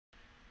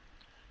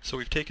So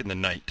we've taken the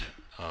night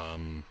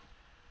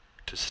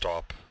to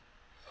stop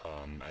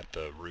at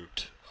the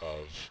root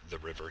of the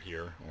river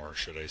here, or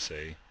should I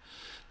say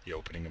the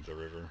opening of the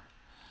river.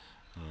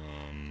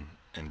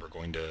 And we're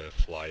going to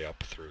fly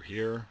up through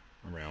here,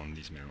 around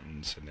these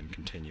mountains, and then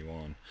continue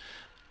on.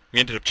 We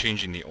ended up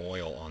changing the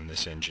oil on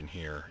this engine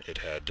here. It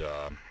had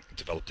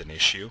developed an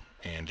issue,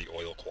 and the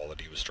oil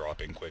quality was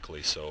dropping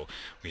quickly, so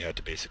we had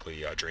to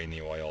basically drain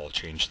the oil,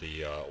 change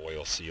the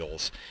oil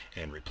seals,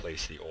 and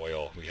replace the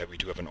oil. We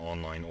do have an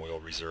online oil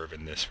reserve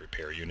in this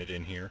repair unit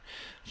in here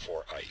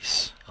for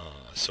ice.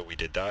 So we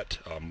did that.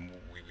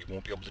 We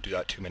won't be able to do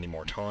that too many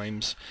more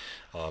times.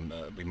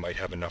 We might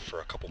have enough for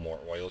a couple more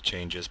oil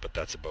changes, but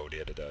that's about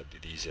it.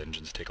 These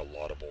engines take a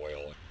lot of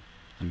oil.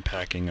 I'm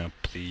packing up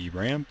the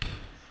ramp.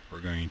 We're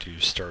going to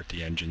start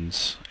the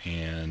engines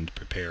and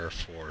prepare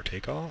for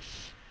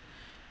takeoff,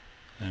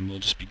 and we'll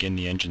just begin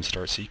the engine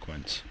start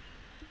sequence.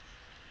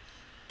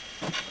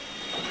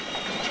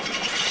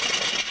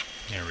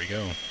 There we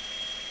go.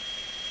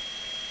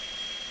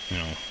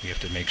 Now we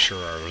have to make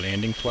sure our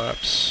landing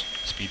flaps,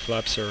 speed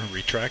flaps, are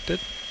retracted.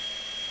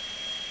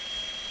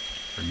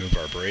 Remove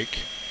our brake.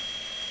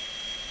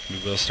 We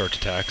will start to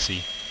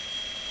taxi.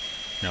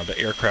 Now the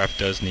aircraft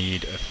does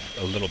need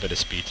a little bit of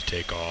speed to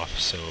take off,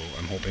 so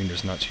I'm hoping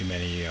there's not too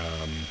many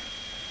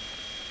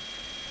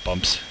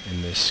bumps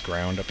in this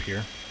ground up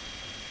here.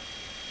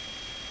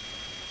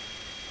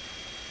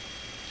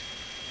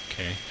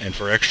 Okay, and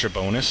for extra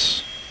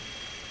bonus,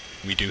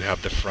 we do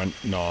have the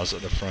front nozzle,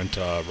 the front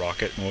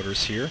rocket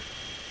motors here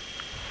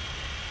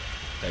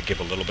that give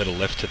a little bit of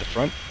lift to the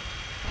front.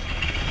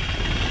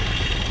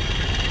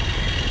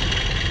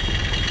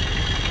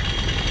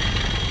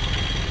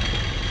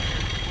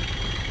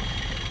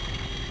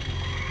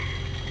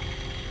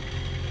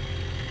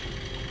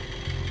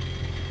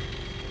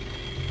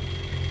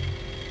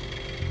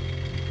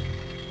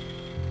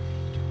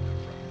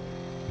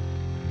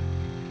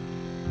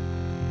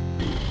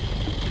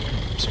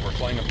 So we're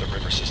flying up the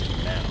river system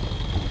now.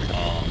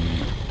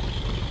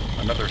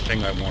 Another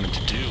thing I wanted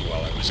to do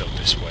while I was out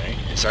this way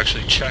is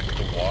actually check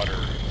the water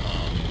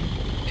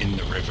in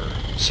the river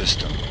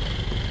system.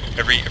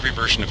 Every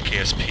version of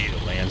KSP,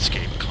 the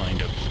landscape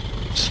kind of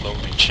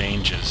slowly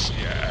changes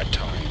at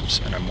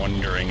times, and I'm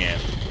wondering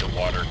if the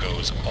water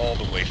goes all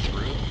the way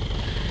through.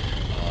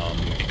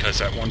 Because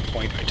at one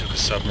point I took a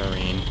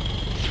submarine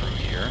through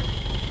here,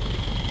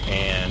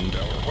 and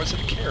or was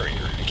it a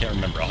carrier? I can't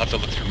remember. I'll have to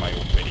look through my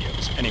old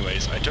videos.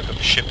 Anyways, I took a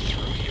ship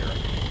through here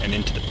and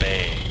into the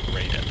bay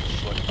right at the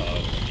foot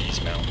of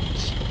these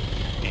mountains,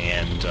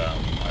 and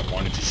I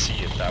wanted to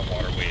see if that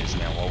waterway is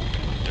now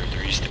open.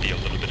 There used to be a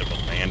little bit of a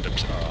land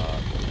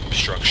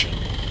obstruction,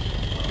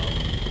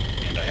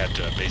 and I had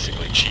to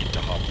basically cheat to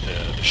hop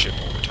the ship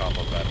over top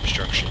of that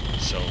obstruction.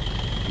 So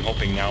I'm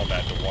hoping now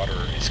that the water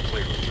is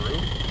clear through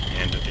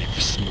and that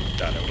they've smoothed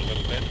that out a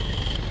little bit.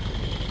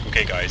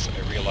 Okay guys,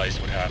 I realized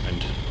what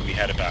happened. We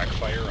had a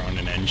backfire on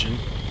an engine.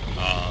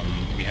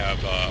 We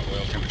have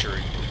oil temperature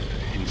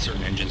in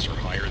certain engines are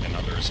higher than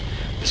others.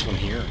 This one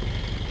here,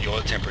 the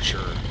oil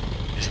temperature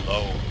is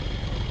low.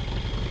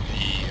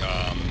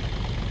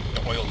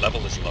 The oil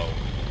level is low.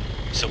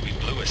 So we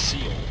blew a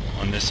seal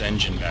on this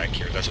engine back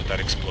here. That's what that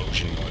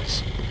explosion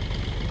was.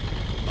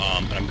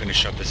 But I'm going to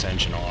shut this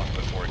engine off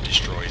before it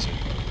destroys it.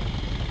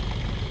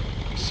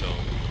 So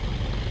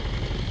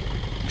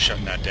I'm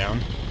shutting that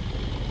down.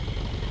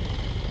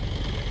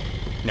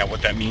 Now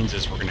what that means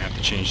is we're going to have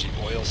to change the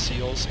oil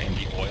seals and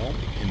the oil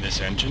in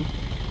this engine.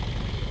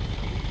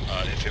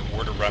 If it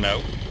were to run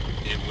out,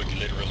 it would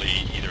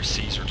literally either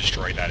seize or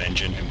destroy that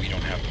engine, and we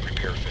don't have the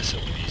repair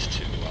facilities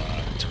to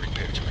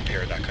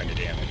repair that kind of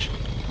damage.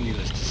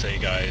 Needless to say,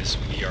 guys,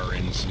 we are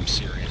in some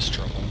serious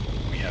trouble.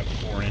 We have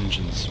 4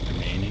 engines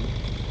remaining.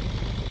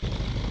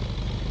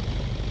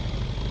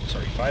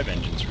 Sorry, 5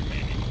 engines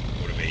remaining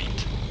out of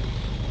 8.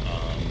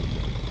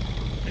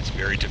 It's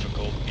very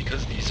difficult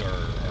because these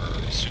are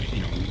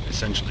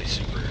essentially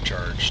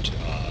supercharged,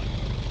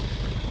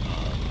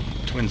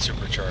 twin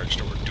supercharged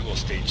or dual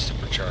stage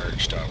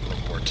supercharged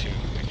World War II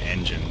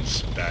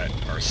engines that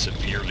are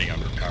severely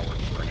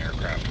underpowered for an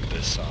aircraft of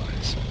this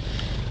size.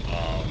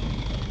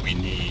 We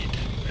need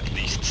at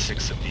least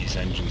 6 of these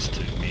engines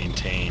to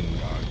maintain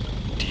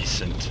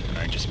decent, and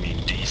I just mean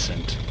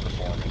decent,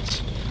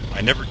 performance.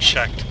 I never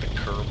checked the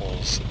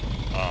Kerbals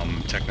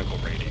technical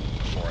rating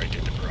before I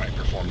did I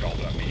performed all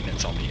that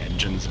maintenance on the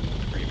engines in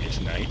the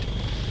previous night,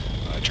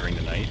 during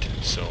the night.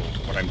 So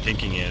what I'm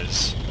thinking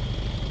is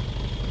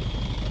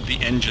the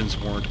engines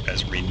weren't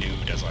as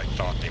renewed as I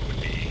thought they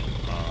would be,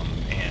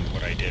 and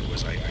what I did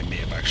was I may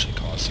have actually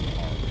caused some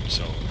harm.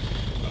 So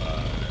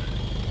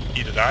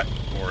either that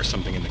or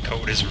something in the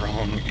code is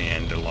wrong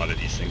and a lot of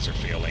these things are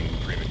failing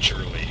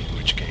prematurely, in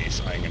which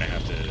case I'm going to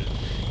have to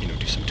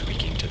do some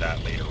tweaking to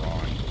that later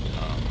on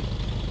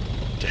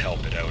to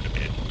help it out a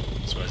bit.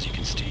 So as you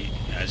can see,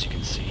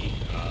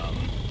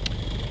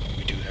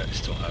 we do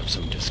still have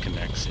some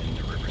disconnects in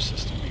the river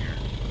system here,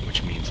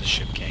 which means the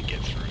ship can't get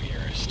through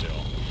here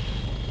still.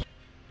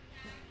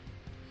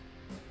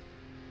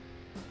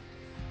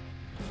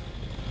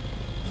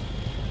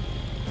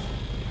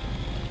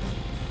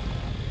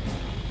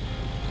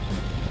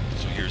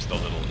 here's the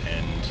little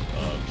end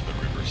of the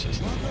river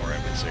system, or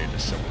I would say the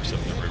source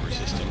of the river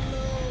system,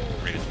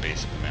 right at the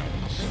base of the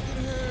mountains.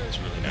 It's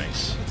really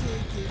nice.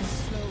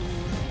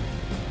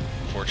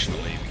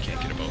 Fortunately, we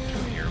can't get a boat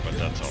through here, but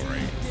that's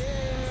alright.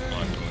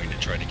 I'm going to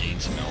try to gain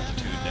some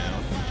altitude now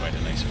and find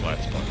a nice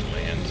flat spot to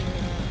land.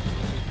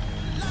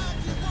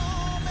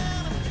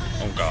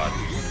 Oh god.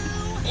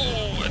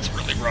 Oh, that's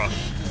really rough.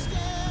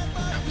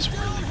 That was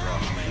really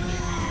rough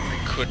landing.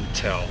 I couldn't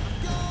tell.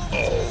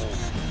 Oh,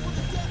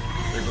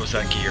 there goes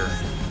that gear.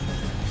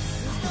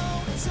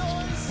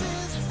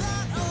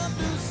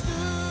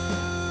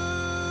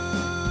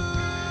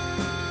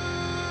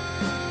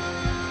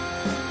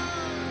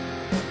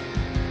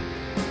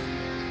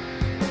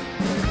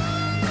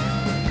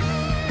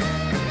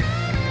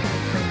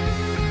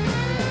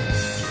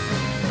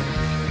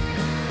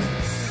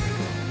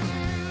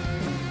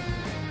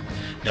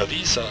 Now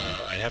these,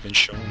 I haven't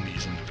shown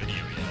these in the video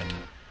yet,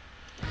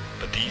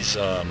 but these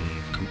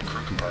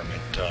crew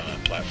compartment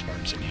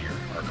platforms in here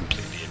are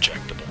completely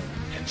ejectable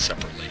and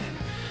separately.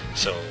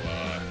 So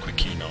Quick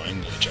Key 9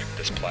 will eject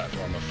this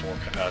platform of 4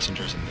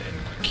 passengers and then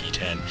Quick Key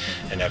 10,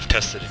 and I've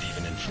tested it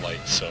even in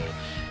flight, so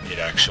it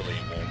actually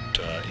won't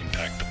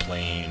impact the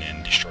plane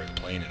and destroy the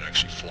plane. It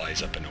actually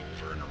flies up and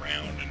over and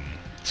around, and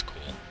it's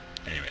cool.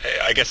 Anyway,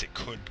 I guess it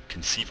could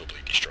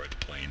conceivably destroy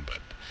the plane, but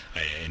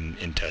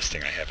in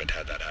testing I haven't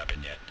had that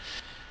happen yet.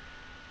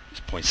 It's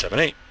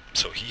 0.78,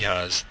 so he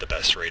has the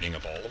best rating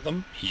of all of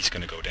them. He's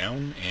going to go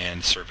down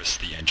and service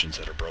the engines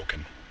that are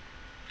broken.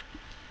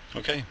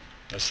 Okay,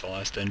 that's the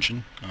last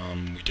engine.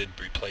 We did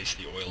replace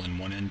the oil in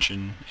one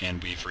engine,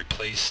 and we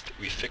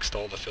fixed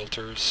all the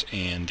filters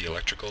and the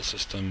electrical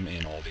system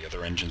in all the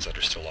other engines that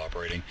are still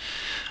operating.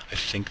 I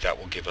think that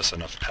will give us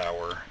enough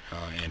power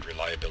and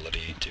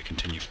reliability to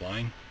continue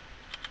flying.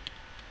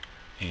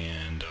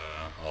 And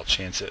I'll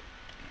chance it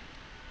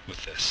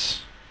with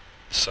this.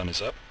 The sun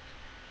is up.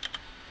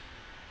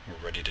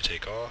 We're ready to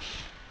take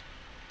off.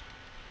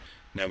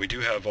 Now we do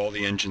have all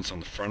the engines on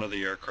the front of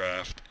the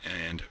aircraft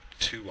and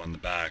 2 on the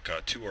back.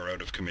 2 are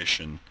out of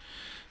commission,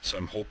 so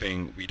I'm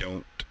hoping we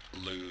don't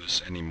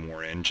lose any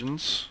more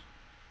engines.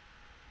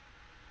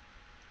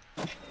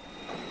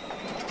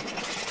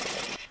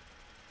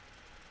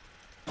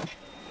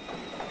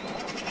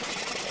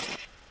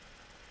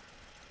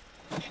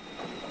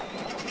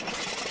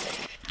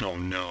 Oh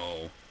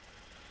no.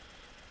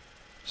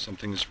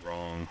 Something's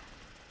wrong.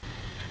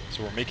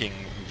 So we're making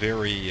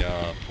very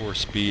poor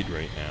speed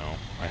right now.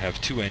 I have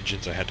 2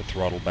 engines I had to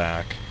throttle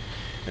back,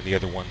 and the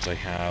other ones I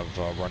have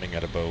running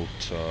at about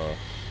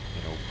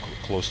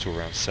close to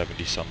around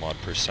 70 some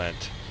odd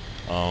percent.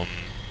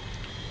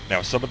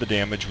 Now some of the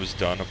damage was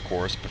done, of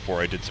course, before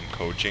I did some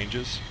code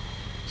changes.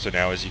 So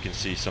now, as you can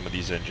see, some of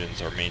these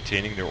engines are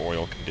maintaining their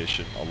oil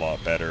condition a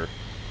lot better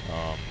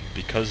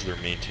because they're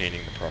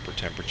maintaining the proper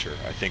temperature.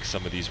 I think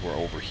some of these were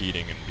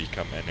overheating and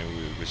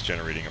it was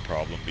generating a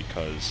problem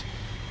because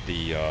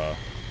the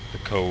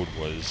code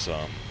was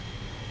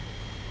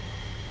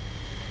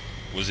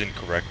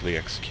incorrectly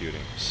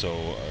executing.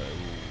 So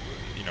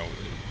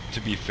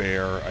to be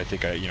fair, I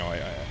think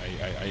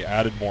I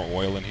added more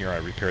oil in here. I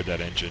repaired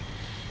that engine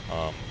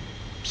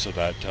so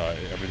that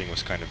everything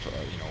was kind of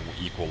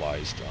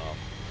equalized.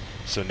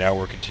 So now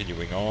we're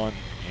continuing on,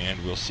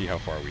 and we'll see how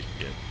far we can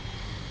get.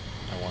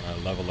 I want to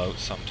level out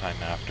sometime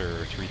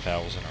after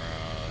 3,000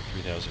 or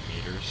 3,000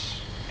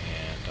 meters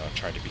and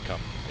try to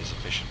become as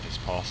efficient as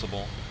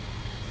possible.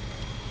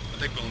 I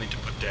think we'll need to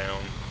put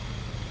down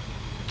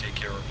and take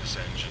care of this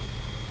engine.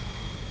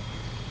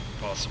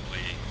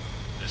 Possibly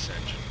this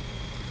engine.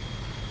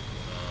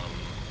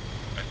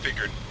 I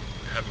figured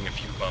having a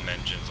few bum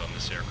engines on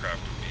this aircraft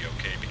would be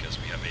okay because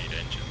we have 8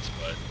 engines,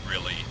 but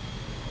really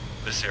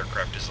this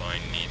aircraft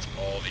design needs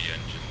all the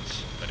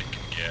engines that it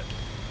can get.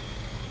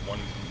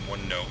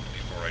 One note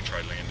before I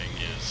try landing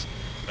is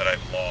that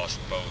I've lost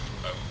both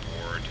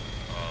outboard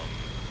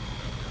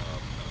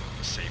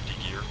safety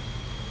gear.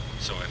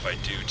 So if I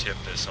do tip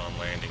this on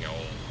landing,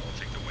 I'll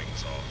take the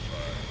wings off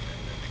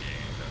and then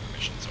the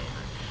mission's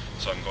over.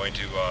 So I'm going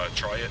to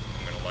try it.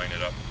 I'm going to line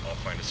it up. I'll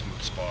find a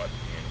smooth spot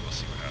and we'll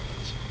see what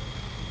happens.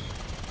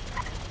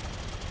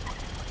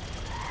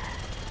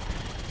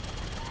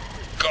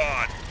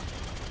 God!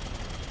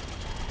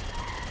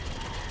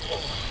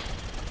 Oh.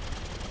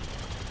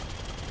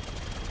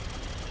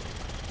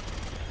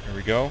 There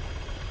we go.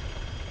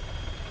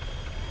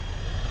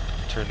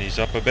 Turn these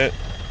up a bit.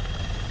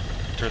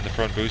 Turn the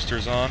front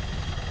boosters on.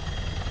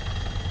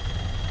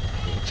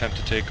 We'll attempt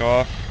to take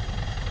off.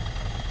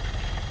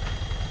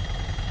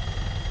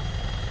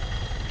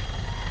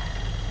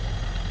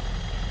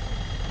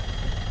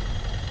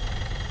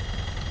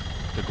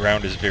 The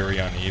ground is very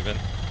uneven,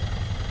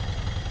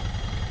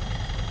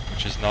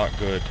 which is not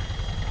good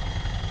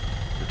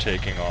for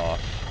taking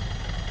off.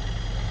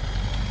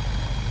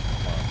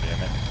 Come on,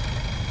 damn it.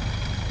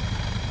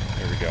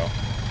 There we go.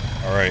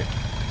 Alright.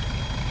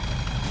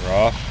 We're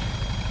off.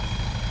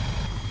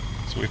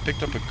 So we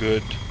picked up a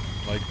good,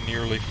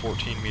 nearly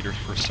 14 meters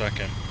per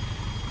second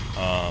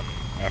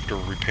after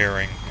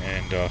repairing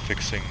and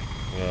fixing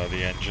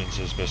the engines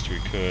as best we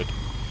could.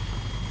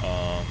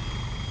 Um,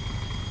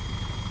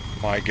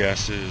 my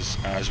guess is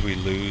as we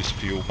lose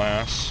fuel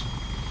mass,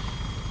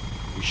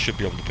 we should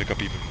be able to pick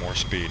up even more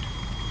speed.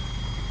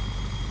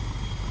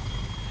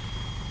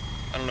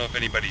 I don't know if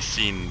anybody's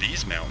seen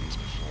these mountains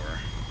before,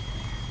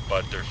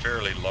 but they're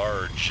fairly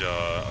large,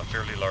 a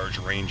fairly large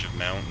range of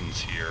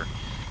mountains here.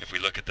 If we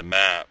look at the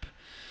map,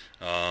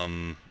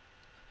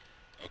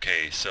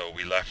 okay, so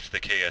we left the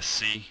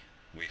KSC,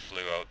 we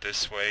flew out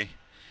this way,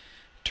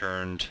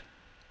 turned,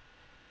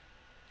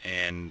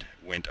 and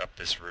went up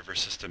this river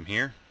system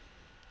here.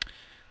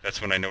 That's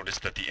when I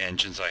noticed that the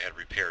engines I had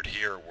repaired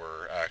here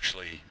were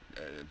actually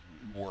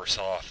worse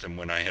off than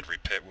when I had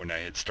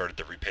started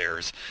the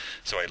repairs.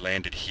 So I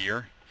landed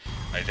here.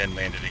 I then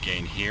landed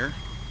again here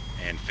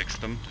and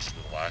fixed them. This is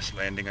the last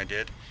landing I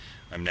did.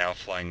 I'm now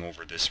flying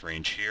over this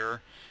range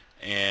here,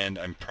 and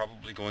I'm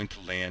probably going to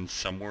land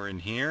somewhere in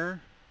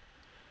here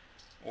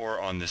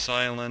or on this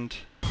island.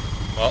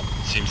 Well,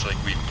 it seems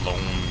like we've blown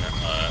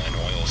an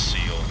oil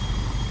seal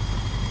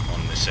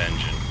on this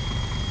engine.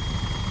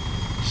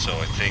 So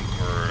I think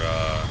we're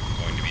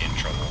going to be in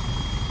trouble.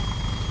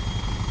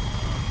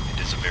 It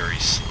is a very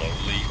slow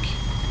leak,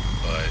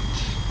 but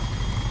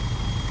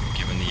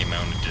given the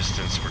amount of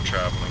distance we're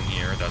traveling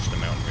here, that's the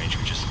mountain range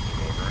we just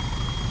flew over.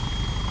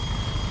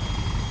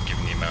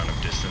 Given the amount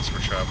of distance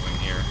we're traveling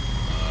here,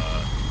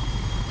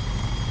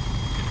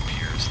 it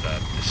appears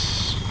that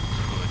this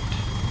could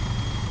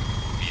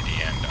be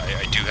the end.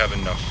 I do have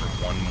enough for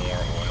one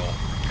more oil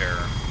repair,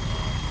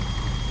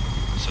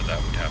 so that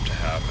would have to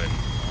happen.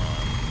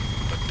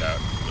 But I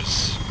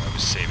was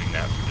saving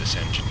that for this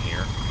engine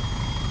here.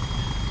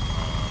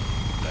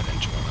 That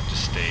engine will have to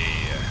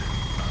stay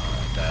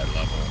at that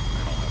level,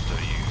 and I'll have to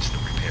use the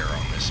repair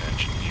on this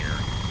engine here,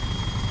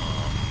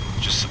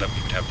 just so that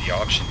we would have the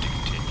option to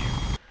continue.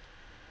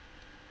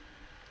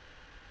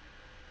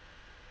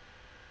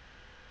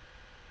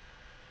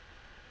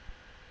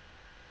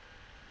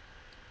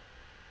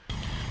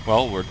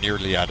 Well, we're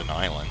nearly at an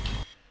island.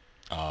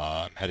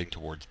 I'm heading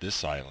towards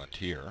this island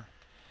here.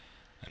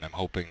 And I'm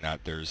hoping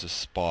that there's a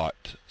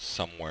spot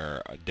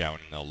somewhere down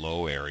in the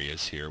low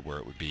areas here where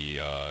it would be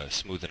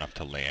smooth enough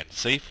to land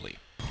safely.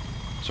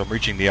 So I'm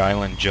reaching the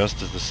island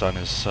just as the sun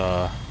is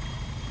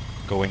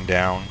going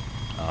down.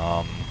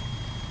 I'm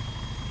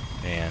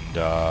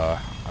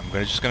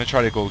just going to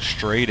try to go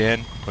straight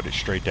in, put it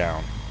straight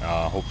down.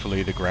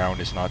 Hopefully the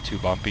ground is not too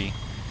bumpy.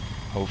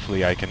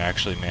 Hopefully I can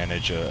actually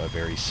manage a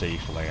very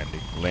safe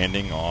landing.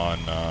 Landing on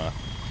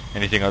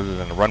anything other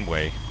than a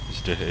runway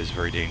is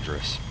very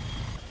dangerous.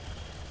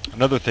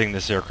 Another thing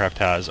this aircraft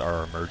has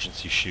are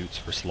emergency chutes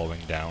for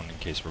slowing down in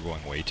case we're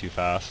going way too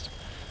fast.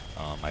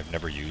 I've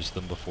never used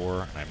them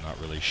before, and I'm not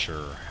really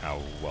sure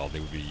how well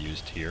they would be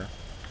used here,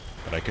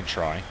 but I can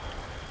try.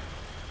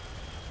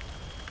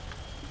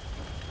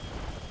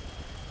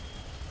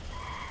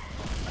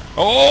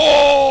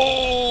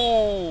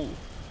 Oh!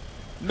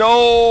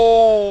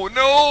 No!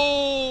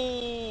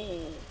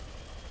 No!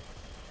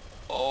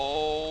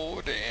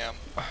 Oh, damn.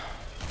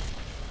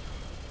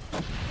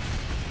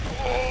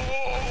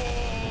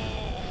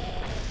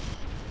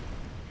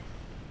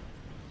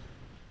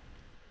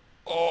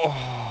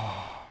 Oh.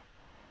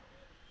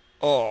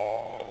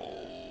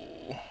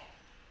 Oh.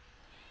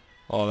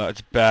 Oh,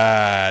 that's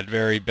bad.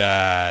 Very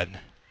bad.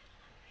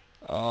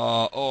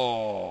 Oh.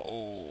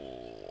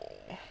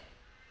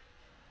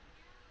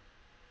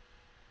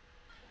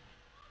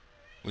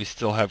 We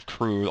still have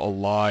crew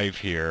alive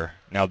here.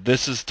 Now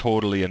this is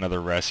totally another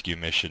rescue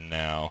mission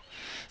now.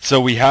 So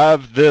we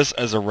have this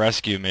as a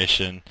rescue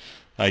mission.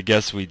 I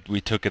guess we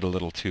took it a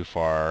little too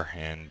far,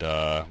 and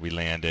we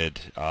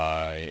landed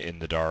in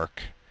the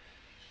dark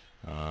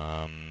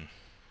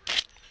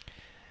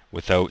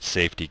without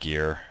safety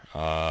gear.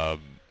 I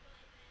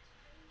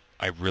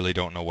really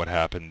don't know what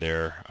happened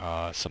there.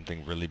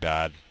 Something really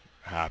bad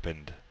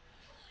happened.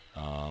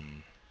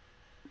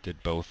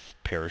 Did both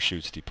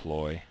parachutes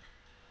deploy?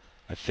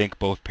 I think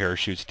both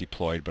parachutes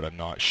deployed, but I'm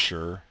not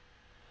sure.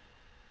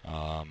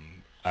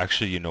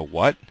 Actually, you know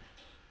what?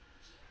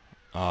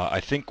 I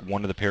think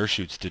one of the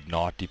parachutes did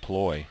not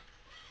deploy,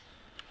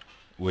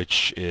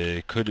 which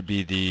could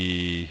be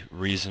the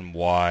reason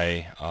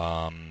why.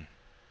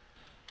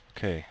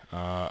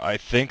 I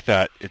think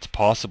that it's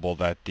possible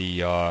that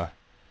the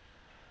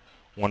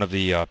one of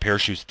the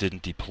parachutes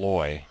didn't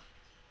deploy,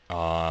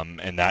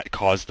 and that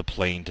caused the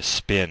plane to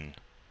spin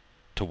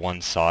to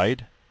one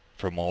side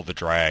from all the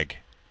drag,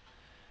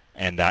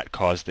 and that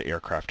caused the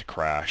aircraft to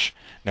crash.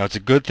 Now it's a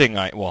good thing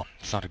well,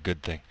 it's not a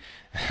good thing.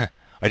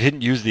 I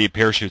didn't use the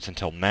parachutes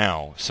until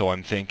now, so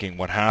I'm thinking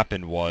what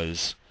happened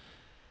was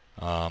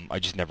I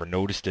just never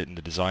noticed it in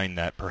the design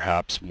that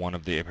perhaps one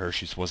of the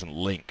parachutes wasn't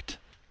linked.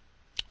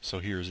 So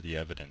here's the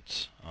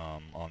evidence.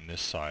 On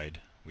this side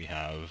we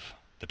have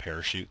the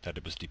parachute that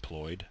it was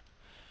deployed.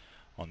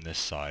 On this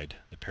side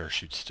the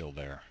parachute's still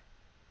there.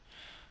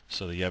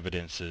 So the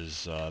evidence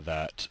is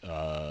that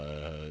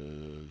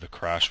the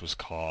crash was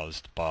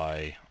caused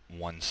by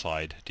one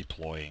side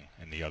deploying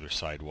and the other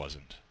side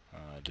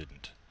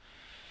didn't.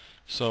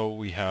 So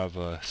we have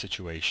a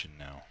situation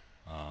now.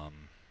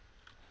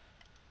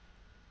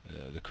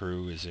 The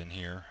crew is in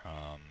here.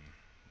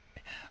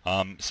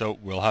 So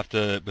we'll have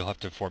to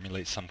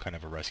formulate some kind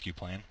of a rescue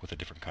plan with a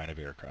different kind of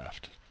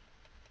aircraft.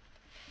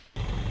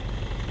 Oh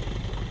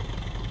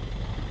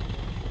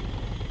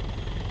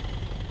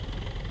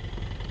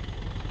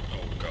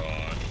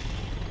god.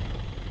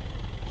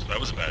 So that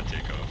was a bad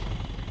takeoff.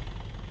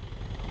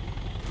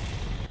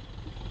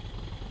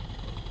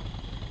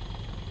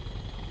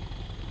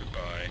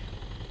 Goodbye.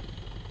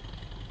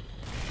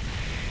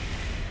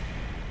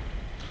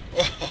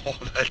 Oh,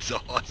 that's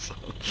awesome.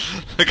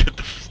 Look at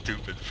the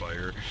stupid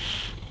fire.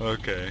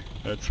 Okay,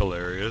 that's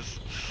hilarious.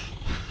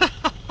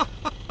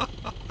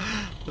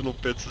 Little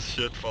bits of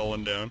shit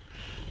falling down.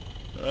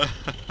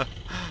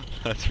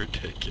 That's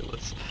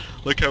ridiculous.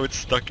 Look how it's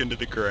stuck into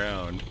the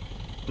ground.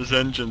 This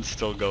engine's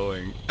still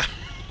going.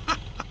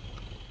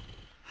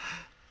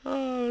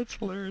 Oh, that's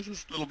hilarious.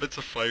 Just little bits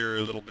of fire,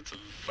 little bits of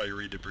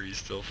fiery debris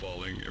still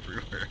falling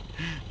everywhere.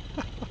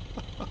 No,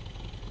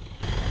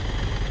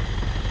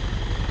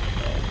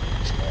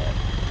 it's not.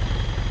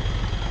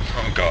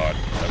 Oh god,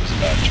 that was a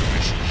bad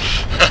choice.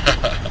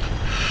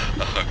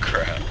 Oh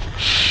crap.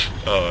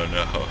 Oh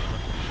no.